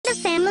the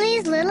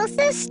family's little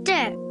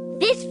sister.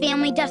 This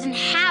family doesn't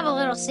have a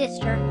little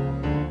sister.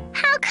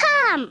 How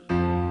come?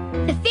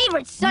 The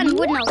favorite son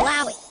wouldn't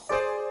allow it.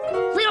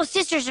 Little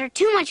sisters are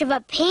too much of a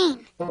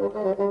pain.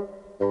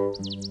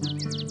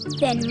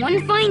 Then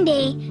one fine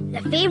day,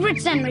 the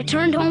favorite son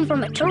returned home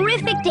from a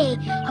terrific day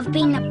of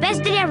being the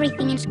best at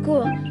everything in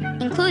school,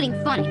 including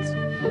phonics,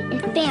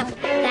 and found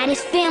that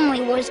his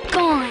family was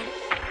gone.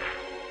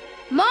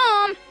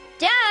 Mom,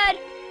 Dad,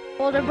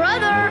 older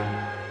brother,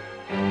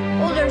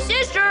 older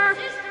sister.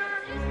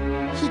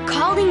 He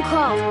called and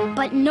called,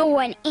 but no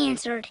one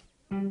answered.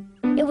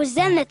 It was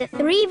then that the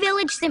three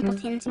village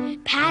simpletons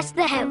passed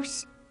the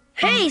house.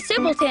 Hey,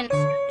 simpletons,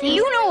 do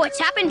you know what's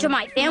happened to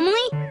my family?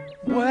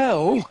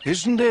 Well,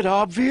 isn't it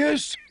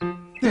obvious?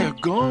 They're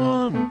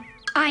gone.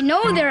 I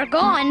know they're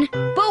gone,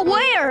 but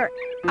where?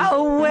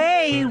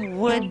 Away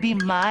would be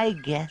my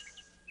guess.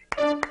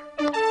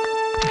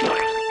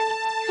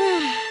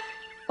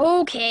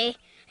 Okay,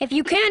 if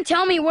you can't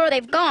tell me where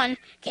they've gone,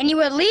 can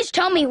you at least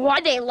tell me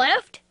why they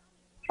left?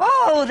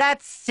 Oh,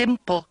 that's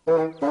simple.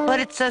 But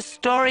it's a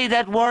story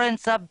that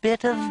warrants a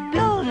bit of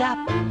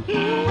build-up.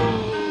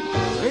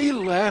 They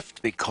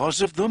left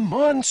because of the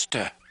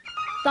monster.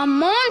 The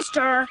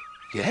monster?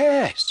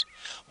 Yes.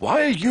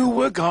 While you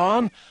were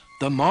gone,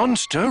 the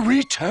monster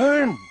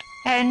returned.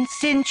 And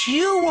since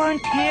you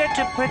weren't here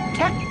to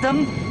protect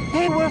them,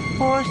 they were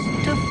forced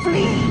to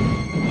flee.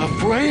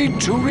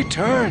 Afraid to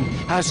return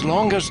as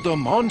long as the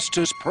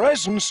monster's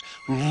presence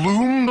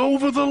loomed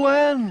over the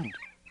land.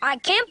 I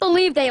can't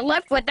believe they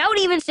left without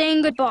even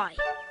saying goodbye.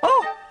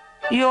 Oh,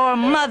 your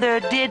mother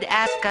did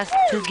ask us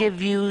to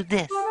give you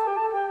this.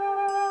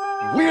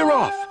 We're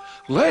off.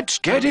 Let's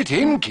get it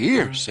in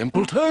gear,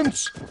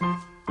 simpletons.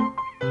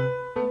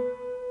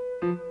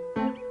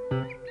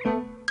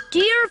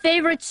 Dear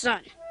favorite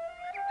son,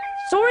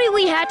 sorry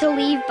we had to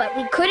leave, but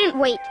we couldn't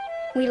wait.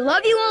 We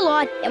love you a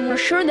lot, and we're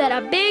sure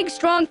that a big,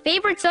 strong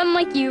favorite son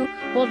like you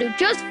will do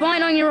just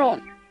fine on your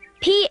own.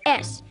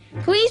 P.S.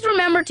 Please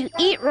remember to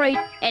eat right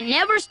and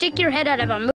never stick your head out of a